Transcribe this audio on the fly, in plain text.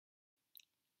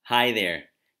Hi there.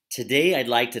 Today I'd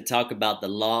like to talk about the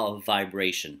law of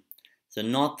vibration. So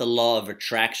not the law of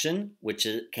attraction, which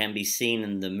can be seen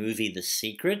in the movie The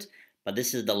Secret, but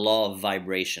this is the law of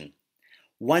vibration.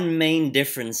 One main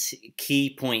difference,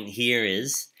 key point here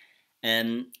is,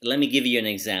 let me give you an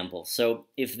example. So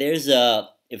if there's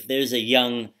a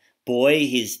young boy,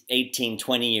 he's 18,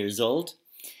 20 years old,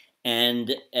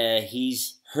 and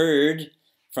he's heard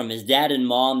from his dad and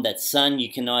mom that, son,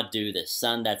 you cannot do this.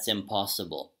 Son, that's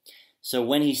impossible. So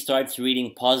when he starts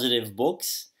reading positive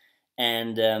books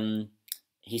and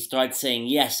he starts saying,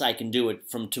 yes, I can do it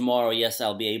from tomorrow, yes,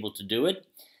 I'll be able to do it,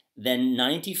 then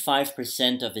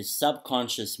 95% of his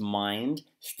subconscious mind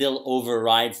still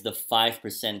overrides the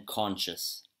 5%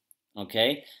 conscious.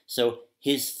 Okay? So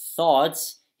his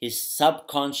thoughts, his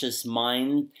subconscious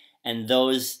mind, and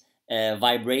those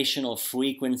vibrational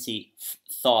frequency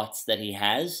thoughts that he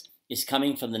has is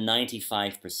coming from the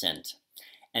 95%.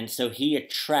 And so he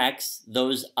attracts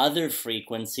those other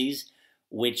frequencies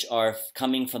which are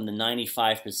coming from the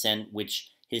 95%,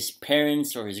 which his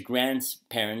parents or his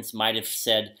grandparents might have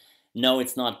said, no,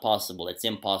 it's not possible, it's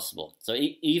impossible. So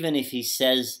even if he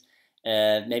says,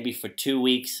 maybe for 2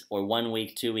 weeks or 1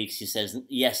 week, 2 weeks, he says,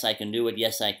 yes, I can do it,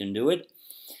 yes, I can do it,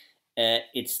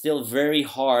 it's still very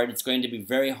hard, it's going to be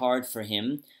very hard for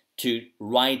him to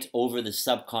write over the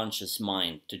subconscious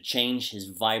mind, to change his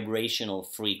vibrational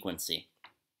frequency.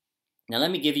 Now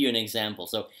let me give you an example.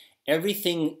 So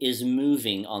everything is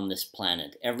moving on this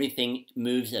planet. Everything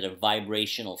moves at a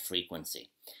vibrational frequency.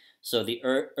 So the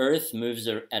Earth moves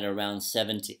at around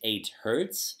 7 to 8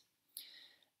 hertz.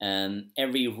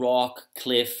 Every rock,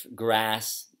 cliff,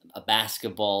 grass, a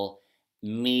basketball,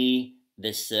 me,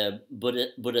 this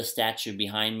Buddha statue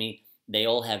behind me, they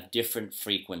all have different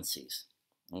frequencies.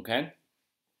 Okay?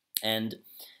 And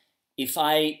if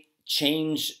I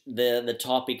change the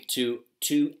topic to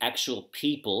two actual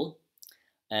people,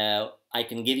 I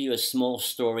can give you a small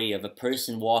story of a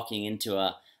person walking into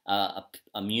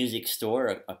a music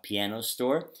store, a piano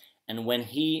store, and when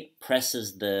he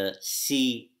presses the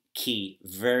C key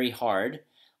very hard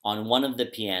on one of the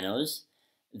pianos,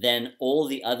 then all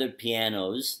the other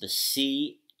pianos, the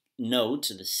C note,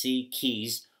 the C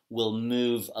keys, will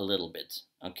move a little bit,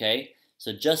 okay?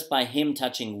 So just by him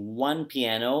touching one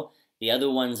piano, the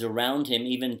other ones around him,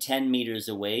 even 10 meters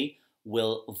away,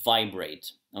 will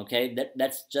vibrate. Okay,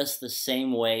 that's just the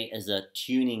same way as a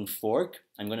tuning fork.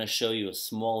 I'm going to show you a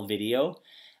small video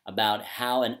about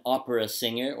how an opera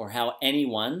singer or how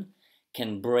anyone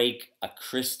can break a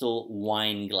crystal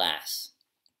wine glass.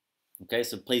 Okay,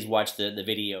 so please watch the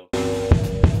video.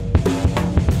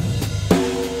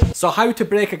 So how to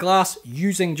break a glass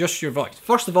using just your voice.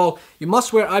 First of all, you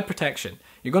must wear eye protection.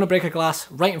 You're going to break a glass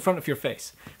right in front of your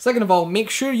face. Second of all,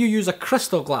 make sure you use a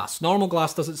crystal glass. Normal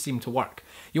glass doesn't seem to work.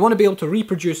 You want to be able to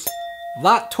reproduce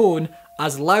that tone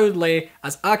as loudly,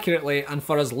 as accurately, and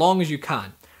for as long as you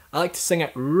can. I like to sing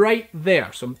it right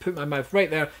there. So I'm putting my mouth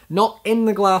right there, not in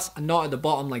the glass and not at the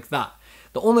bottom like that.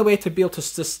 The only way to be able to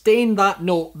sustain that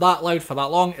note that loud for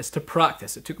that long is to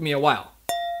practice. It took me a while.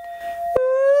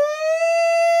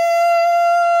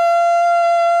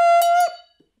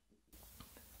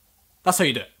 That's how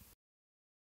you do it.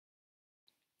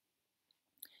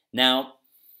 Now,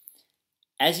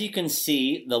 as you can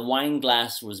see, the wine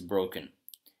glass was broken.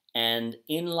 And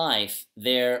in life,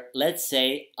 let's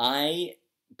say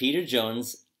Peter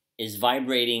Jones, is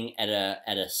vibrating at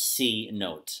a C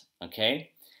note, okay?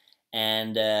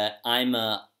 And I'm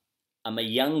a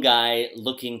young guy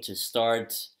looking to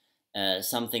start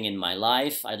something in my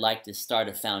life. I'd like to start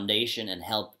a foundation and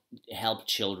help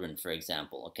children, for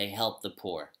example, okay? Help the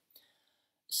poor.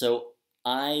 So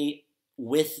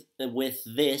with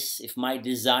this, if my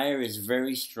desire is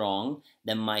very strong,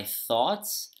 then my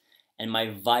thoughts and my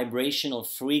vibrational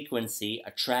frequency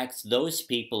attracts those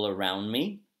people around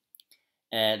me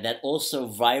that also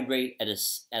vibrate at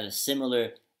a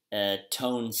similar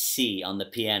tone C on the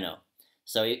piano.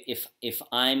 So if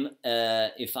I'm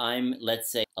let's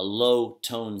say a low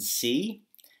tone C,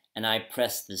 and I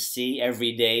press the C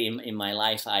every day in my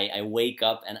life, I wake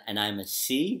up and I'm a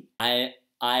C.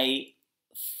 I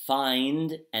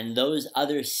find, and those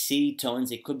other C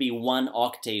tones, it could be 1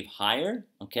 octave higher,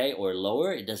 okay, or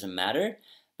lower, it doesn't matter.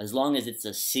 As long as it's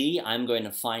a C, I'm going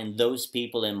to find those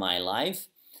people in my life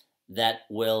that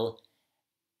will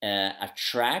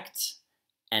attract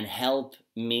and help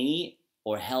me,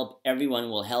 or everyone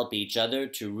will help each other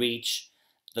to reach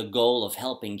the goal of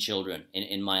helping children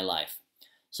in my life.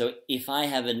 So if I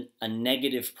have a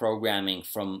negative programming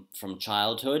from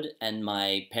childhood, and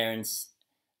my parents,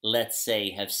 let's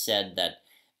say, have said that,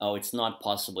 oh, it's not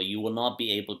possible, you will not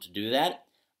be able to do that,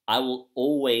 I will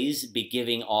always be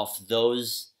giving off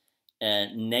those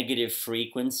negative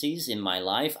frequencies in my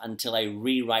life until I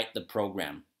rewrite the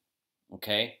program.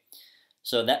 Okay,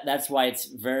 so that's why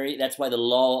the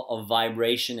law of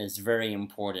vibration is very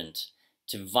important,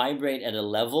 to vibrate at a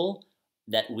level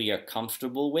that we are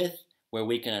comfortable with, where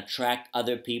we can attract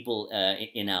other people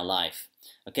in our life.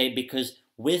 Okay, because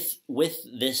with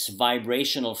this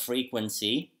vibrational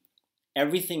frequency,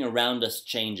 everything around us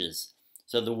changes.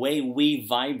 So the way we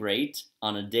vibrate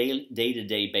on a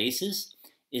day-to-day basis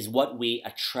is what we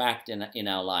attract in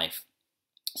our life.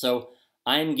 So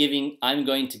I'm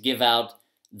going to give out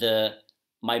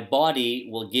my body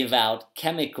will give out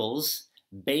chemicals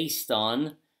based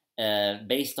on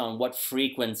what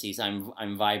frequencies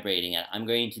I'm vibrating at. I'm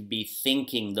going to be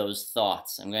thinking those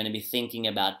thoughts. I'm going to be thinking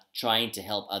about trying to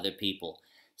help other people.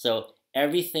 So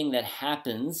everything that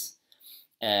happens,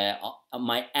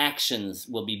 my actions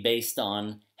will be based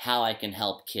on how I can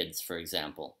help kids, for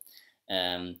example.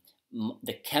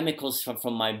 The chemicals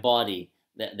from my body,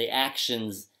 the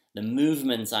actions, the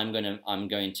movements I'm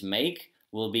going to make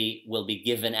will be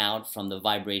given out from the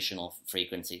vibrational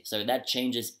frequency. So that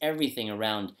changes everything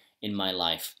around in my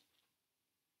life.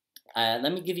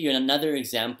 Let me give you another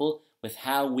example with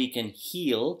how we can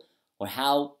heal, or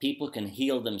how people can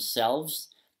heal themselves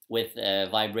with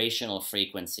vibrational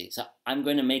frequency. So I'm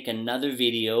going to make another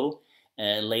video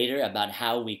later about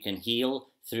how we can heal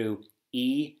through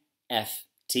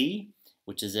EFT,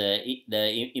 which is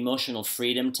the emotional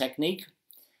freedom technique,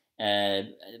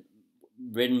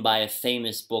 written by a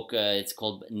famous book. It's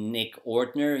called Nick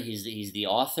Ortner. He's the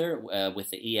author with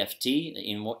the EFT,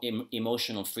 the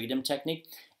emotional freedom technique.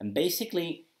 And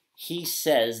basically, he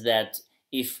says that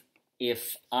if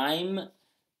I'm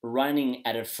running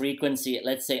at a frequency,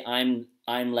 let's say I'm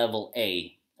level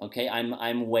A, okay,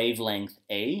 I'm wavelength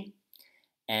A,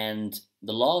 and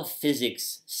the law of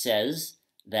physics says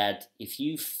that if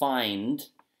you find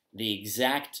the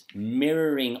exact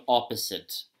mirroring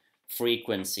opposite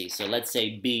frequency, so let's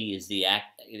say B is the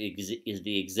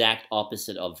exact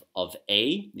opposite of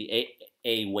A, the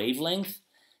A wavelength,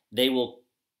 they will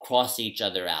cross each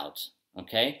other out.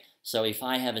 Okay, so if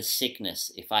I have a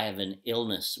sickness, if I have an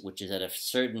illness which is at a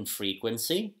certain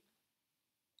frequency,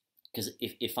 because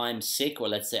if I'm sick, or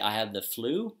let's say I have the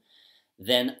flu,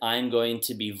 then I'm going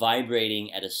to be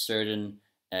vibrating at a certain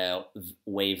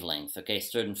wavelength, okay,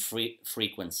 certain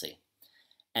frequency.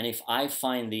 And if I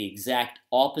find the exact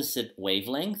opposite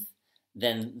wavelength,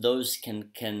 then those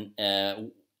can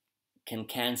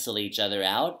cancel each other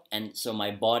out, and so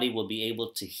my body will be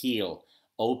able to heal,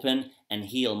 open and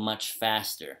heal much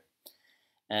faster.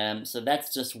 So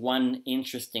that's just one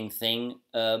interesting thing,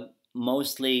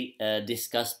 mostly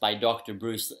discussed by Dr.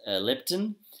 Bruce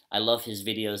Lipton. I love his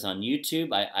videos on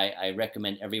YouTube. I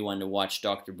recommend everyone to watch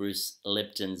Dr. Bruce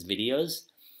Lipton's videos.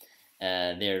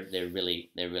 They're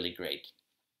really great.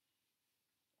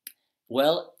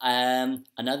 Well,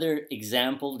 another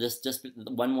example, just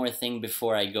one more thing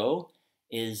before I go,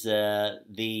 is the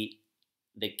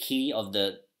key of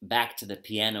the back to the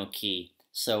piano key.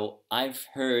 So I've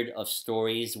heard of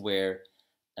stories where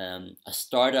a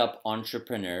startup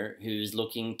entrepreneur who's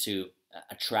looking to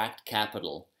attract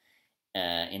capital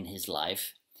in his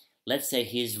life, let's say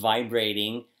he's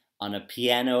vibrating on a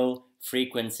piano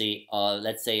frequency,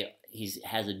 let's say he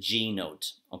has a G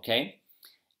note, okay?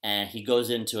 And he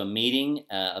goes into a meeting,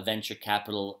 a venture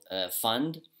capital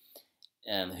fund,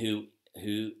 who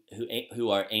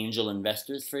are angel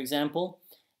investors, for example,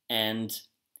 and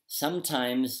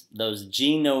sometimes those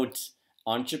G note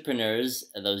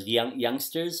entrepreneurs, those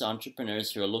youngsters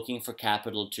entrepreneurs who are looking for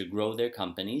capital to grow their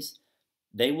companies,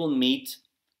 they will meet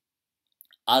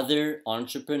other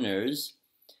entrepreneurs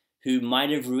who might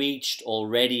have reached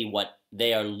already what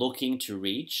they are looking to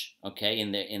reach, okay,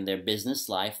 in their business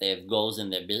life. They have goals in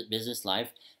their business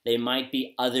life. They might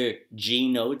be other G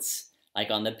notes, like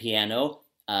on the piano,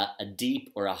 a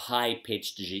deep or a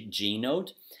high-pitched G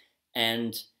note,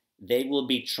 and they will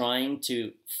be trying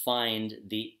to find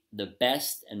the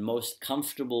best and most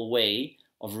comfortable way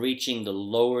of reaching the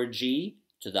lower G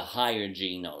to the higher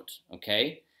G note,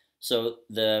 okay? So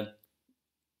the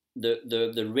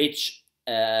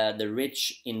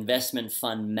rich investment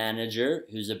fund manager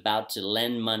who's about to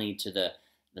lend money to the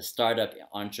startup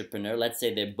entrepreneur, let's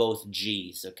say they're both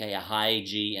G's, okay, a high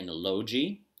G and a low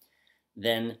G,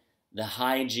 then the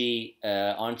high G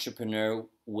entrepreneur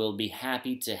will be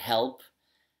happy to help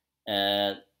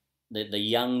the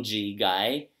young G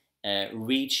guy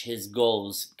reach his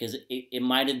goals, because it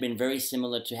might have been very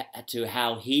similar to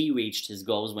how he reached his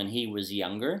goals when he was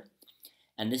younger.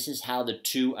 And this is how the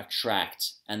two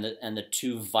attract and the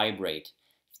two vibrate.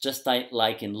 Just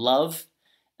like in love,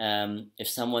 if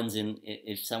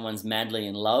someone's madly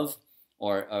in love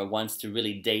or wants to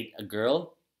really date a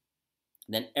girl,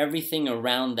 then everything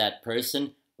around that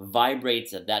person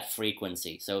vibrates at that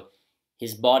frequency. So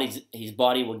his body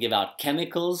will give out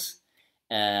chemicals,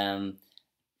 kind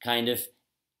of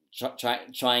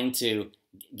trying to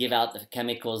give out the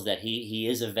chemicals that he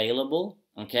is available.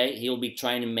 Okay, he'll be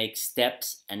trying to make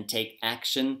steps and take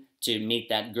action to meet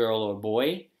that girl or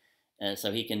boy,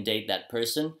 so he can date that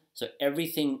person. So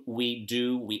everything we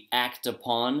do, we act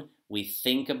upon, we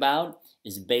think about,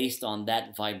 is based on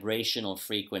that vibrational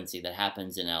frequency that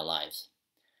happens in our lives.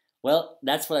 Well,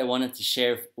 that's what I wanted to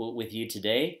share with you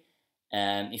today.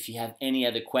 If you have any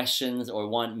other questions or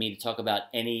want me to talk about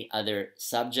any other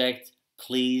subject,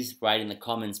 please write in the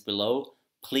comments below.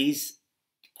 Please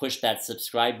push that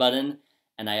subscribe button,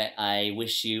 and I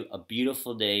wish you a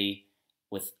beautiful day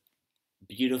with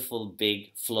beautiful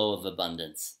big flow of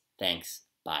abundance. Thanks.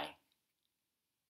 Bye.